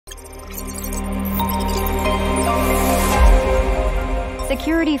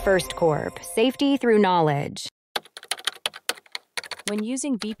Security First Corp. Safety through knowledge. When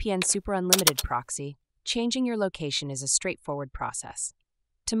using VPN Super Unlimited Proxy, changing your location is a straightforward process.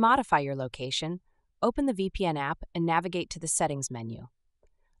 To modify your location, open the VPN app and navigate to the Settings menu.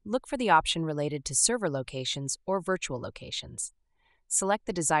 Look for the option related to server locations or virtual locations. Select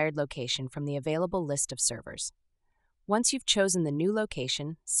the desired location from the available list of servers. Once you've chosen the new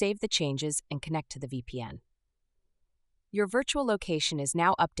location, save the changes and connect to the VPN. Your virtual location is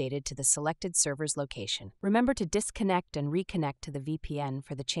now updated to the selected server's location. Remember to disconnect and reconnect to the VPN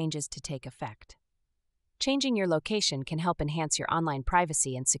for the changes to take effect. Changing your location can help enhance your online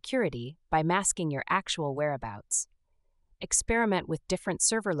privacy and security by masking your actual whereabouts. Experiment with different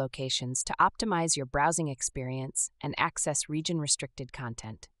server locations to optimize your browsing experience and access region-restricted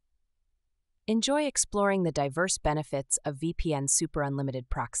content. Enjoy exploring the diverse benefits of VPN Super Unlimited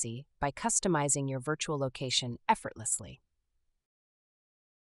Proxy by customizing your virtual location effortlessly.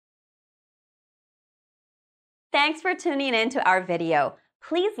 Thanks for tuning in to our video.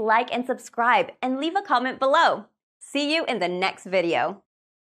 Please like and subscribe and leave a comment below. See you in the next video.